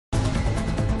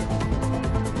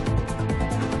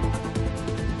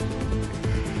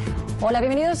Hola,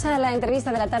 bienvenidos a la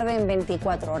entrevista de la tarde en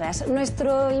 24 horas.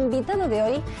 Nuestro invitado de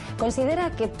hoy considera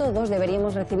que todos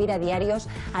deberíamos recibir a diarios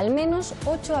al menos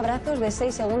 8 abrazos de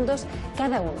 6 segundos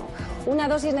cada uno. Una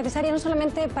dosis necesaria no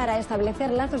solamente para establecer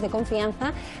lazos de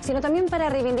confianza, sino también para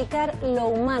reivindicar lo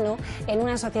humano en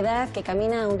una sociedad que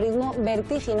camina a un ritmo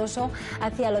vertiginoso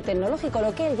hacia lo tecnológico,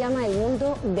 lo que él llama el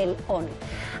mundo del on.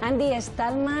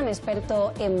 Stalman,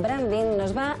 experto en branding,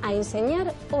 nos va a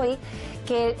enseñar hoy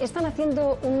que están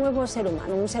haciendo un nuevo ser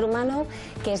humano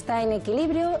que está en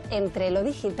equilibrio entre lo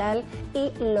digital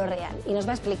y lo real. Y nos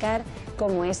va a explicar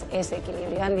cómo es ese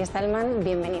equilibrio. Stalman,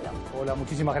 bienvenido. Hola,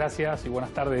 muchísimas gracias y buenas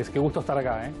tardes. Qué gusto estar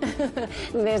acá, ¿eh?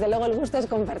 Desde luego el gusto es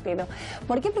compartido.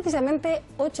 ¿Por qué precisamente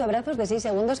 8 abrazos de 6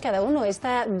 segundos cada uno?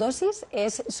 ¿Esta dosis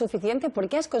es suficiente? ¿Por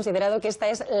qué has considerado que esta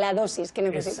es la dosis que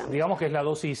necesitamos? Digamos que es la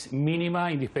dosis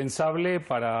mínima, indispensable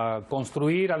para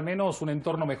construir al menos un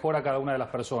entorno mejor a cada una de las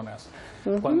personas.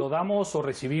 Cuando damos o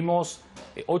recibimos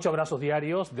 8 abrazos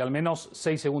diarios de al menos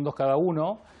 6 segundos cada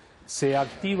uno, se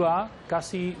activa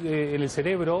casi en el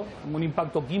cerebro un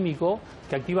impacto químico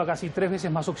que activa casi 3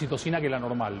 veces más oxitocina que la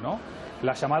normal, ¿no?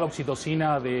 La llamada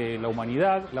oxitocina de la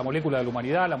humanidad, la molécula de la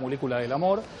humanidad, la molécula del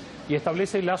amor, y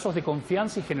establece lazos de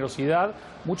confianza y generosidad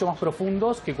mucho más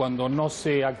profundos que cuando no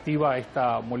se activa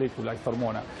esta molécula, esta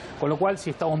hormona. Con lo cual,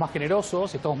 si estamos más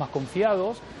generosos, si estamos más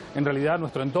confiados, en realidad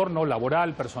nuestro entorno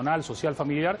laboral, personal, social,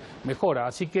 familiar mejora.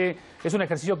 Así que es un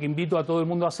ejercicio que invito a todo el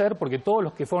mundo a hacer, porque todos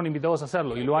los que fueron invitados a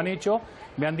hacerlo y lo han hecho,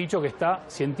 me han dicho que está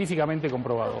científicamente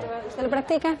comprobado. ¿Usted lo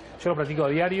practica? Yo lo practico a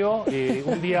diario.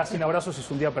 Un día sin abrazos es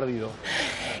un día perdido.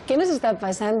 ¿Qué nos está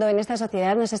pasando en esta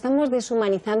sociedad? Nos estamos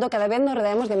deshumanizando, cada vez nos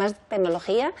rodeamos de más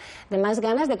tecnología, de más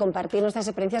ganas de compartir nuestras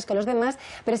experiencias con los demás,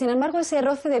 pero sin embargo ese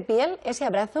roce de piel, ese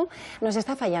abrazo, nos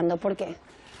está fallando. ¿Por qué?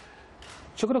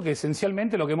 Yo creo que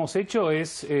esencialmente lo que hemos hecho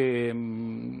es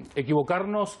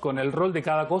equivocarnos con el rol de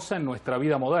cada cosa en nuestra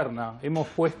vida moderna. Hemos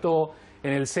puesto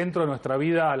en el centro de nuestra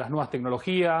vida las nuevas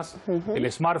tecnologías,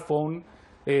 el smartphone,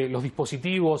 los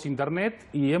dispositivos, internet,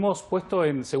 y hemos puesto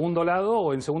en segundo lado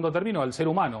o en segundo término al ser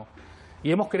humano.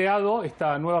 Y hemos creado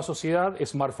esta nueva sociedad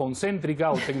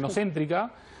smartphone-céntrica o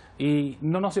tecnocéntrica, y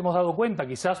no nos hemos dado cuenta,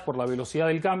 quizás por la velocidad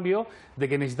del cambio, de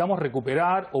que necesitamos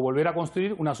recuperar o volver a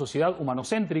construir una sociedad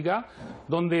humanocéntrica,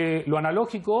 donde lo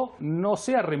analógico no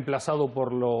sea reemplazado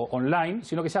por lo online,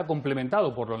 sino que sea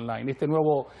complementado por lo online. Este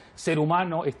nuevo ser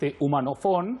humano, este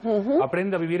humanofón,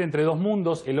 aprende a vivir entre dos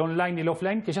mundos, el online y el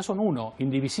offline, que ya son uno,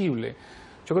 indivisible.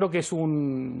 Yo creo que es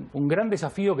un gran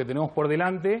desafío que tenemos por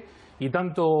delante, y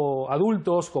tanto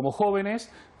adultos como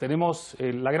jóvenes tenemos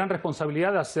la gran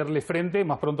responsabilidad de hacerle frente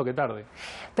más pronto que tarde.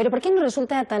 Pero ¿por qué nos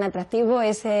resulta tan atractivo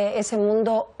ese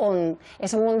mundo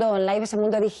ese mundo online, ese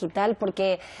mundo digital?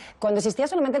 Porque cuando existía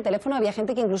solamente el teléfono había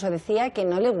gente que incluso decía que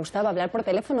no le gustaba hablar por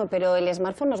teléfono, pero el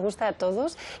smartphone nos gusta a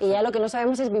todos y ya lo que no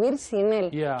sabemos es vivir sin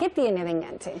él. ¿Qué tiene de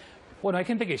enganche? Bueno, hay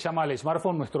gente que llama al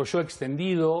smartphone nuestro yo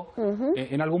extendido.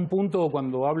 En algún punto,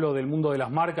 cuando hablo del mundo de las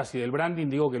marcas y del branding,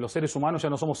 digo que los seres humanos ya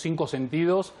no somos 5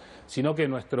 sentidos, sino que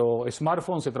nuestro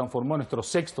smartphone se transformó en nuestro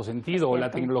sexto sentido, o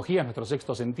la tecnología es nuestro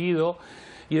sexto sentido.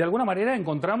 Y de alguna manera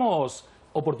encontramos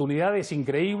oportunidades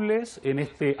increíbles en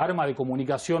este arma de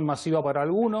comunicación masiva para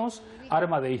algunos,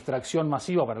 arma de distracción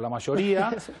masiva para la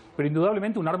mayoría, pero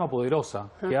indudablemente un arma poderosa,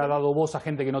 que ha dado voz a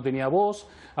gente que no tenía voz,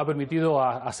 ha permitido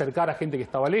acercar a gente que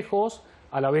estaba lejos,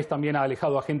 a la vez también ha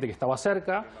alejado a gente que estaba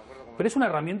cerca, pero es una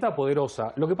herramienta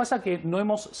poderosa. Lo que pasa es que no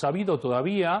hemos sabido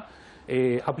todavía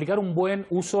aplicar un buen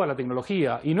uso a la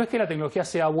tecnología, y no es que la tecnología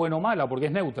sea buena o mala, porque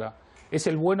es neutra, es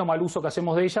el buen o mal uso que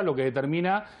hacemos de ella lo que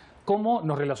determina cómo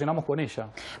nos relacionamos con ella.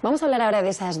 Vamos a hablar ahora de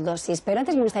esas dosis, pero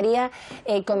antes me gustaría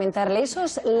comentarle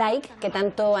esos likes que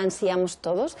tanto ansiamos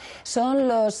todos. Son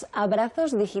los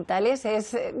abrazos digitales,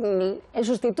 es el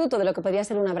sustituto de lo que podría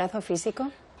ser un abrazo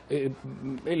físico.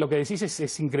 Lo que decís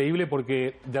es increíble,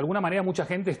 porque de alguna manera mucha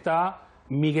gente está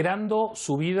migrando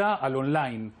su vida al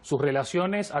online, sus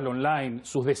relaciones al online,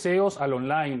 sus deseos al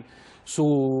online,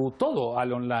 todo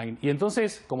al online. Y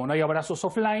entonces, como no hay abrazos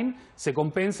offline, se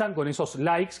compensan con esos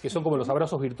likes que son como los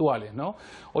abrazos virtuales, ¿no?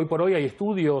 Hoy por hoy hay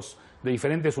estudios de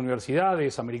diferentes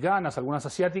universidades americanas, algunas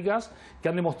asiáticas, que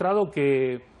han demostrado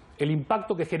que el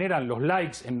impacto que generan los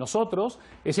likes en nosotros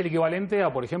es el equivalente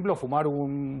a, por ejemplo, fumar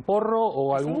un porro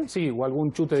o algún, o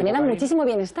algún chute de cocaína. Genera muchísimo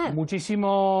bienestar.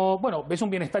 Muchísimo, bueno, es un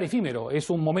bienestar efímero, es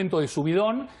un momento de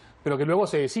subidón, pero que luego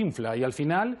se desinfla. Y al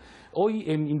final, hoy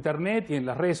en Internet y en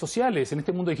las redes sociales, en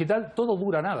este mundo digital, todo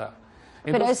dura nada.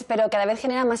 Entonces, pero cada vez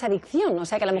genera más adicción, o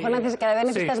sea que a lo mejor cada vez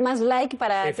necesitas más like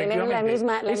para tener la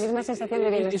misma sensación de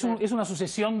bienestar. Es una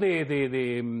sucesión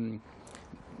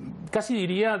casi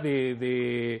diría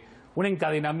de un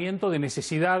encadenamiento de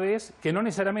necesidades que no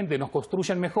necesariamente nos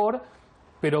construyen mejor,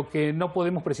 pero que no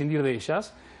podemos prescindir de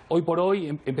ellas. Hoy por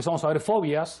hoy empezamos a ver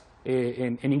fobias,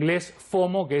 en inglés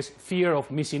FOMO, que es Fear of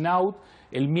Missing Out,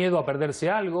 el miedo a perderse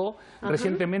algo.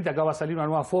 Recientemente acaba de salir una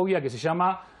nueva fobia que se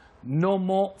llama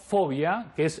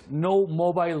nomofobia, que es No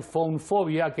Mobile Phone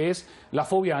Phobia, que es la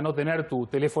fobia a no tener tu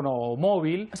teléfono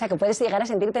móvil. O sea, que puedes llegar a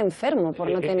sentirte enfermo por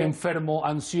no tener... Enfermo,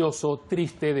 ansioso,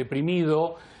 triste,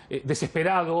 deprimido,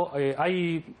 desesperado.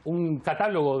 Hay un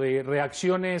catálogo de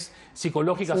reacciones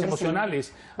psicológicas,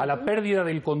 emocionales a la pérdida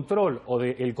del control, o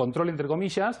del control entre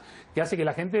comillas, que hace que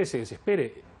la gente se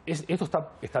desespere. Esto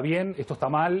está bien, esto está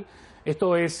mal,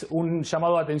 esto es un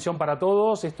llamado de atención para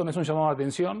todos, esto no es un llamado de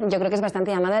atención. Yo creo que es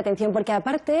bastante llamada de atención, porque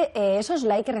aparte esos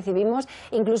likes que recibimos,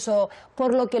 incluso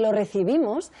por lo que lo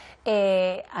recibimos,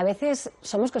 a veces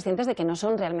somos conscientes de que no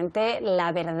son realmente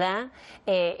la verdad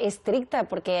estricta,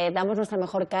 porque damos nuestra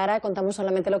mejor cara, contamos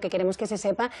solamente lo que queremos que se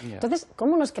sepa. Entonces,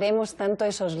 ¿cómo nos creemos tanto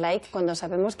esos likes cuando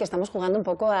sabemos que estamos jugando un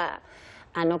poco a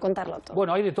no contarlo todo?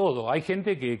 Bueno, hay de todo. Hay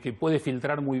gente que puede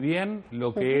filtrar muy bien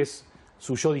lo que es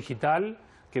su yo digital,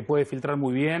 que puede filtrar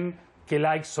muy bien qué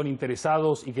likes son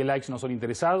interesados y qué likes no son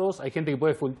interesados. Hay gente que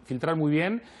puede filtrar muy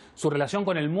bien su relación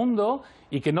con el mundo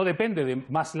y que no depende de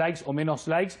más likes o menos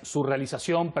likes su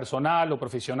realización personal o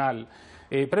profesional.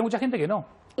 Pero hay mucha gente que no.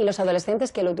 Y los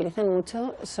adolescentes que lo utilizan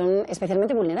mucho son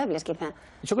especialmente vulnerables, quizá.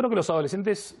 Yo creo que los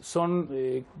adolescentes son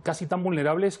casi tan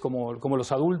vulnerables como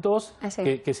los adultos,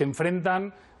 que se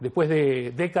enfrentan después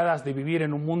de décadas de vivir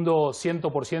en un mundo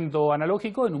 100%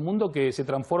 analógico, en un mundo que se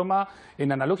transforma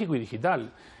en analógico y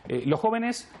digital. Los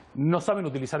jóvenes no saben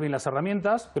utilizar bien las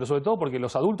herramientas, pero sobre todo porque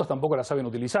los adultos tampoco las saben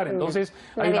utilizar. Entonces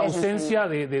hay una ausencia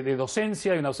de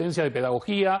docencia, hay una ausencia de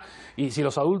pedagogía, y si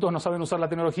los adultos no saben usar la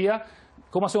tecnología,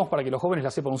 ¿cómo hacemos para que los jóvenes la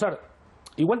sepan usar?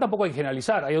 Igual tampoco hay que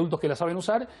generalizar, hay adultos que la saben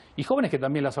usar y jóvenes que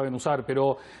también la saben usar,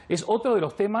 pero es otro de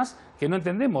los temas que no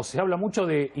entendemos. Se habla mucho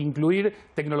de incluir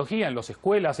tecnología en las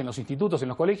escuelas, en los institutos, en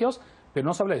los colegios, pero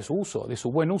no se habla de su uso, de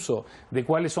su buen uso, de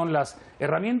cuáles son las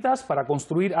herramientas para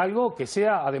construir algo que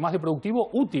sea, además de productivo,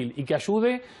 útil y que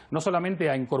ayude no solamente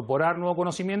a incorporar nuevo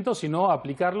conocimiento, sino a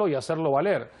aplicarlo y hacerlo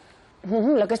valer.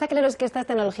 Lo que está claro es que estas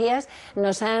tecnologías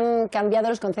nos han cambiado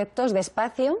los conceptos de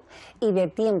espacio y de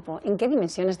tiempo. ¿En qué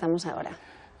dimensión estamos ahora?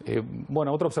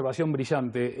 Bueno, otra observación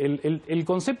brillante. El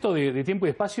concepto de tiempo y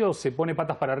espacio se pone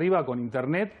patas para arriba con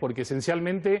Internet, porque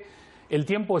esencialmente el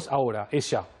tiempo es ahora,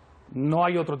 es ya. No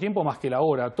hay otro tiempo más que la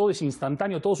hora. Todo es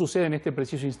instantáneo, todo sucede en este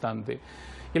preciso instante.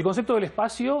 Y el concepto del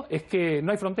espacio es que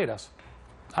no hay fronteras.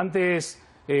 Antes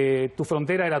tu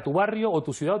frontera era tu barrio o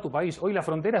tu ciudad o tu país. Hoy la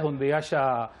frontera es donde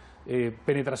haya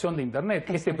penetración de Internet.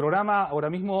 Este programa, ahora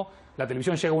mismo, la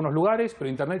televisión llega a unos lugares, pero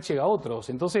Internet llega a otros.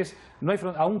 Entonces, no hay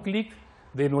a un clic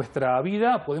de nuestra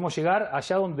vida podemos llegar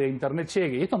allá donde Internet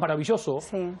llegue. Y esto es maravilloso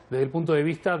desde el punto de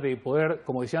vista de poder,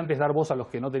 como decía antes, dar voz a los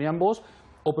que no tenían voz,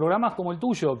 o programas como el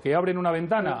tuyo, que abren una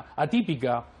ventana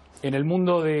atípica en el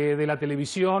mundo de la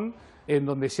televisión, en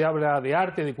donde se habla de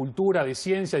arte, de cultura, de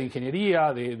ciencia, de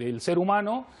ingeniería, del ser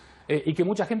humano, y que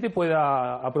mucha gente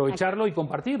pueda aprovecharlo y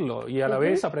compartirlo y a la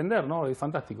vez aprender, ¿no? Es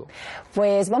fantástico.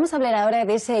 Pues vamos a hablar ahora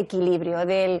de ese equilibrio,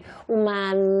 del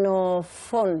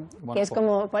humanofón, que es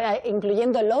como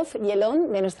incluyendo el off y el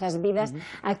on de nuestras vidas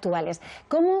actuales.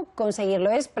 ¿Cómo conseguirlo?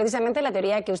 Es precisamente la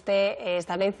teoría que usted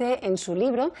establece en su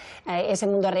libro, ese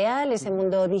mundo real, ese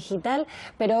mundo digital,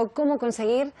 pero cómo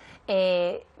conseguir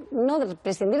no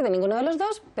prescindir de ninguno de los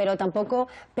dos, pero tampoco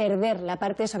perder la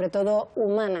parte, sobre todo,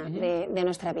 humana de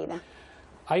nuestra vida.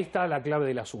 Ahí está la clave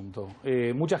del asunto.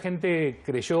 Mucha gente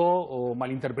creyó o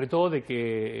malinterpretó de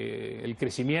que el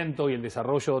crecimiento y el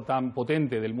desarrollo tan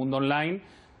potente del mundo online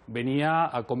venía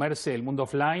a comerse el mundo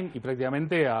offline y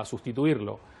prácticamente a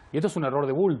sustituirlo. Y esto es un error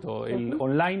de bulto. El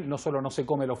online no solo no se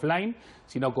come el offline,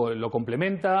 sino que lo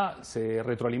complementa, se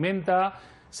retroalimenta,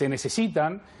 se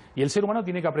necesitan, y el ser humano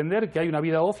tiene que aprender que hay una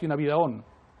vida off y una vida on.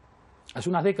 Hace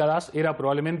unas décadas era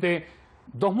probablemente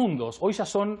dos mundos, hoy ya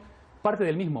son parte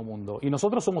del mismo mundo, y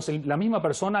nosotros somos la misma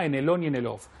persona en el on y en el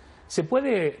off. ¿Se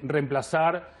puede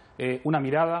reemplazar una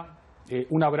mirada,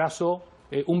 un abrazo,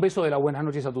 un beso de las buenas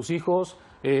noches a tus hijos,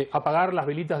 apagar las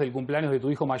velitas del cumpleaños de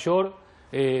tu hijo mayor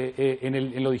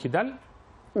en lo digital?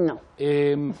 No.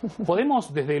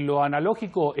 ¿Podemos desde lo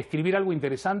analógico escribir algo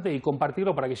interesante y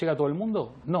compartirlo para que llegue a todo el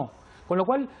mundo? No. Con lo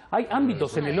cual hay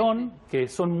ámbitos en el on que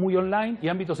son muy online y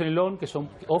ámbitos en el on que son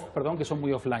off, perdón, que son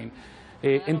muy offline.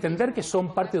 Entender que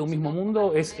son parte de un mismo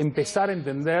mundo es empezar a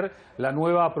entender la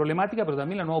nueva problemática, pero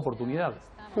también la nueva oportunidad.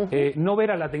 No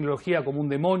ver a la tecnología como un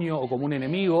demonio o como un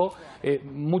enemigo.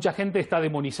 Mucha gente está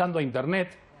demonizando a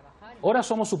Internet. Ahora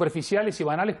somos superficiales y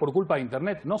banales por culpa de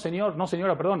Internet. No, señor, no,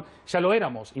 señora, perdón, ya lo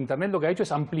éramos. Internet lo que ha hecho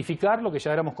es amplificar lo que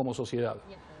ya éramos como sociedad.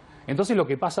 Entonces lo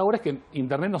que pasa ahora es que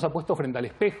Internet nos ha puesto frente al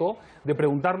espejo de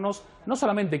preguntarnos no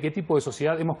solamente qué tipo de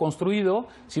sociedad hemos construido,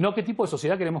 sino qué tipo de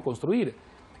sociedad queremos construir.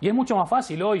 Y es mucho más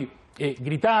fácil hoy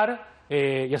gritar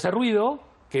y hacer ruido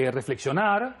que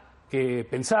reflexionar, que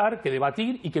pensar, que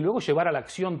debatir y que luego llevar a la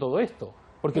acción todo esto.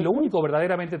 Porque lo único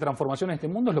verdaderamente transformación en este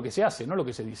mundo es lo que se hace, no lo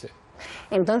que se dice.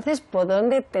 Entonces, ¿por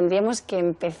dónde tendríamos que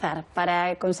empezar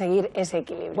para conseguir ese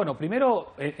equilibrio? Bueno,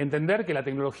 primero entender que la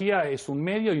tecnología es un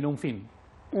medio y no un fin.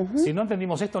 Si no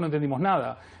entendimos esto, no entendimos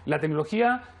nada. La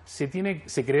tecnología se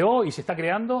creó y se está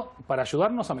creando para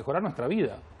ayudarnos a mejorar nuestra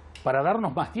vida, para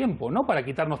darnos más tiempo, no para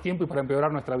quitarnos tiempo y para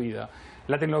empeorar nuestra vida.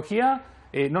 La tecnología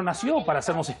no nació para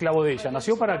hacernos esclavos de ella,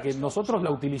 nació para que nosotros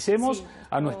la utilicemos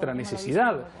a nuestra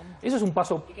necesidad. Eso es un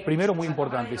paso primero muy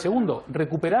importante. Segundo,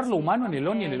 recuperar lo humano en el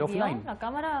on y en el offline.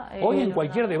 Hoy en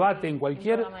cualquier debate, en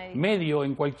cualquier medio,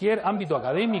 en cualquier ámbito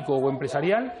académico o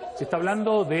empresarial, se está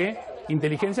hablando de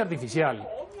inteligencia artificial,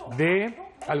 de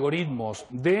algoritmos,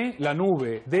 de la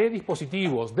nube, de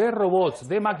dispositivos, de robots,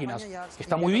 de máquinas.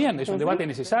 Está muy bien, es un debate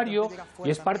necesario y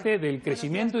es parte del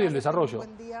crecimiento y del desarrollo.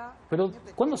 Pero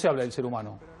 ¿cuándo se habla del ser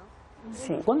humano?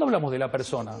 ¿Cuándo hablamos de la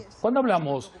persona? ¿Cuándo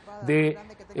hablamos de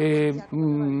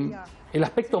el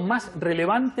aspecto más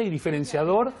relevante y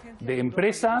diferenciador de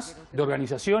empresas, de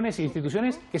organizaciones e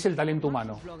instituciones, que es el talento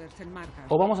humano?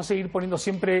 ¿O vamos a seguir poniendo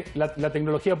siempre la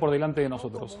tecnología por delante de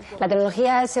nosotros? La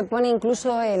tecnología se pone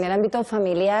incluso en el ámbito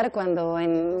familiar, cuando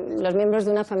los miembros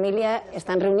de una familia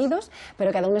están reunidos,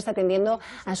 pero cada uno está atendiendo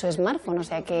a su smartphone. O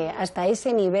sea que hasta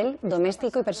ese nivel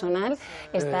doméstico y personal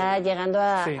está llegando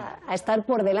a estar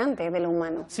por delante de lo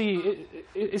humano. Sí,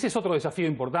 ese es otro desafío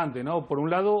importante, ¿no? Por un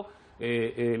lado,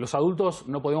 los adultos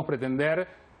no podemos pretender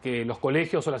que los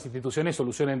colegios o las instituciones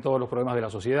solucionen todos los problemas de la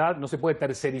sociedad. No se puede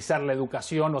tercerizar la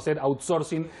educación o hacer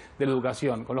outsourcing de la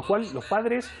educación. Con lo cual, los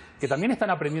padres, que también están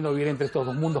aprendiendo a vivir entre estos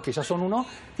dos mundos que ya son uno,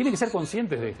 tienen que ser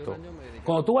conscientes de esto.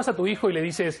 Cuando tú vas a tu hijo y le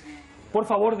dices, por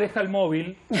favor, deja el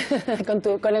móvil.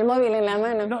 con el móvil en la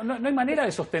mano. No hay manera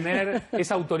de sostener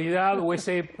esa autoridad o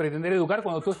ese pretender educar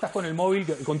cuando tú estás con el móvil,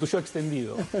 con tu yo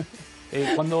extendido.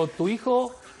 Cuando tu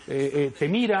hijo te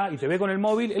mira y te ve con el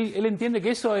móvil, él entiende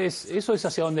que eso es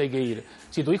hacia donde hay que ir.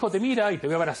 Si tu hijo te mira y te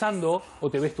ve abrazando, o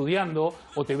te ve estudiando,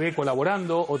 o te ve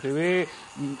colaborando, o te ve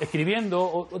escribiendo,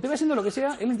 o te ve haciendo lo que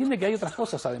sea, él entiende que hay otras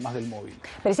cosas además del móvil.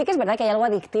 Pero sí que es verdad que hay algo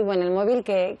adictivo en el móvil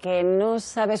que no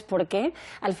sabes por qué.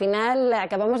 Al final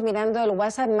acabamos mirando el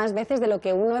WhatsApp más veces de lo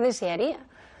que uno desearía.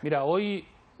 Mira, hoy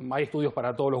hay estudios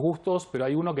para todos los gustos, pero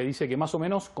hay uno que dice que más o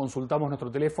menos consultamos nuestro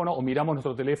teléfono o miramos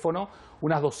nuestro teléfono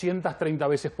unas 230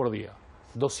 veces por día.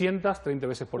 230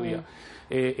 veces por día.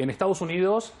 En Estados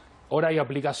Unidos ahora hay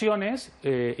aplicaciones,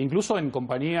 incluso en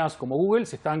compañías como Google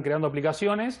se están creando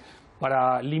aplicaciones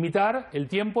para limitar el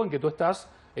tiempo en que tú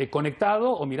estás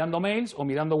conectado o mirando mails o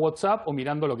mirando WhatsApp o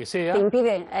mirando lo que sea. Te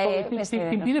impide,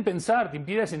 te impide pensar, te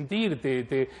impide sentir,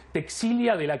 te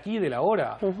exilia del aquí y del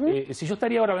ahora. Si yo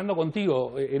estaría ahora hablando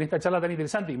contigo en esta charla tan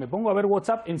interesante y me pongo a ver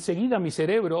WhatsApp, enseguida mi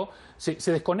cerebro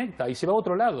se desconecta y se va a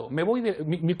otro lado.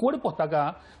 Mi cuerpo está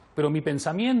acá, pero mi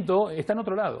pensamiento está en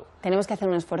otro lado. Tenemos que hacer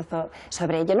un esfuerzo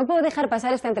sobre ello. No puedo dejar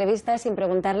pasar esta entrevista sin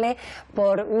preguntarle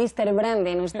por Mr.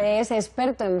 Branding. Usted es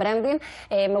experto en branding.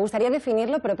 Me gustaría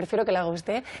definirlo, pero prefiero que lo haga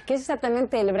usted. ¿Qué es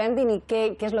exactamente el branding y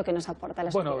qué es lo que nos aporta a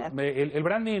la sociedad? Bueno, el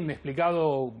branding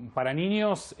explicado para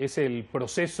niños es el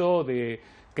proceso de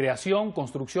creación,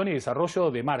 construcción y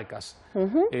desarrollo de marcas.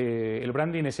 El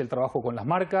branding es el trabajo con las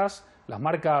marcas. Las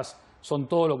marcas son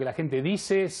todo lo que la gente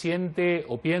dice, siente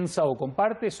o piensa o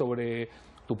comparte sobre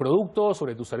tu producto,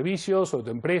 sobre tu servicio, sobre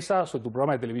tu empresa, sobre tu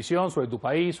programa de televisión, sobre tu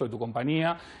país, sobre tu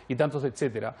compañía y tantos,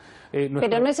 etcétera.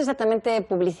 Pero no es exactamente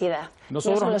publicidad.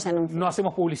 Nosotros no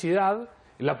hacemos publicidad.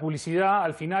 La publicidad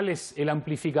al final es el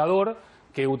amplificador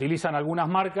que utilizan algunas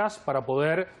marcas para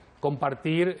poder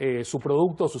compartir su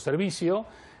producto o su servicio.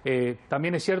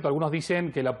 También es cierto, algunos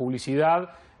dicen que la publicidad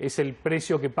es el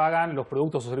precio que pagan los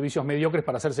productos o servicios mediocres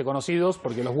para hacerse conocidos,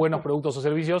 porque los buenos productos o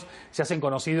servicios se hacen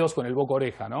conocidos con el boca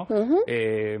oreja, ¿no?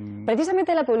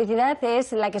 Precisamente la publicidad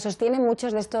es la que sostiene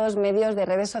muchos de estos medios de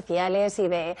redes sociales y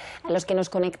a los que nos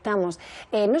conectamos.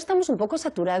 ¿No estamos un poco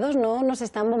saturados? ¿No nos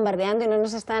están bombardeando y no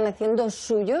nos están haciendo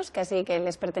suyos, casi que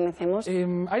les pertenecemos?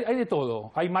 Hay de todo.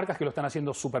 Hay marcas que lo están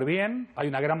haciendo súper bien, hay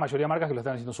una gran mayoría de marcas que lo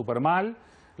están haciendo súper mal.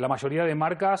 La mayoría de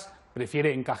marcas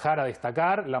prefiere encajar a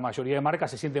destacar, la mayoría de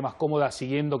marcas se siente más cómoda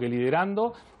siguiendo que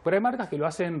liderando, pero hay marcas que lo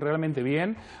hacen realmente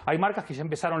bien, hay marcas que ya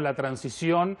empezaron la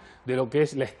transición de lo que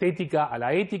es la estética a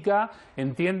la ética,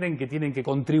 entienden que tienen que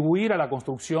contribuir a la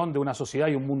construcción de una sociedad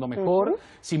y un mundo mejor,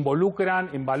 se involucran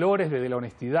en valores desde la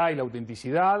honestidad y la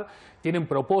autenticidad, tienen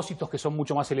propósitos que son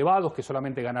mucho más elevados que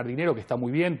solamente ganar dinero, que está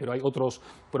muy bien, pero hay otros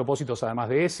propósitos además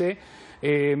de ese.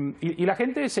 Y la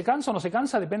gente se cansa o no se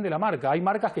cansa, depende de la marca. Hay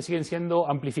marcas que siguen siendo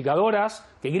amplificadoras,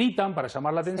 que gritan para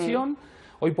llamar la atención. Sí.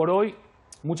 Hoy por hoy,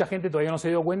 mucha gente todavía no se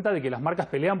dio cuenta de que las marcas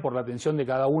pelean por la atención de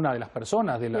cada una de las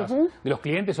personas, de los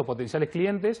clientes o potenciales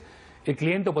clientes. El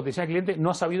cliente o potencial cliente no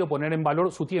ha sabido poner en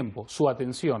valor su tiempo, su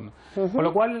atención. Con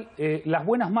lo cual, las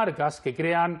buenas marcas que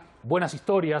crean buenas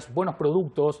historias, buenos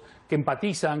productos, que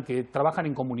empatizan, que trabajan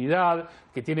en comunidad,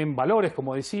 que tienen valores,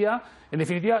 como decía, en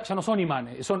definitiva ya no son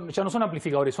imanes, ya no son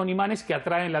amplificadores, son imanes que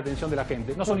atraen la atención de la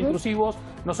gente. No son intrusivos,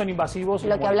 no son invasivos.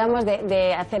 Lo que hablamos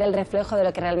de hacer el reflejo de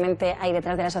lo que realmente hay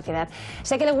detrás de la sociedad.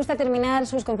 Sé que le gusta terminar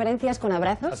sus conferencias con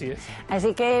abrazos. Así es.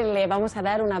 Así que le vamos a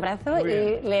dar un abrazo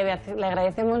y le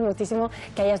agradecemos muchísimo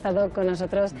que haya estado con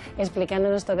nosotros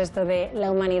explicándonos todo esto de la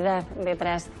humanidad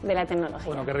detrás de la tecnología.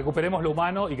 Bueno, que recuperemos lo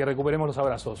humano y que recuperemos los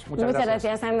abrazos. Muchas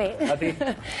gracias, Andy. A ti.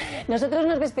 Nosotros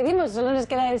nos despedimos, solo nos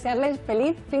queda desearles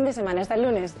feliz fin de semana. Hasta el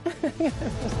lunes.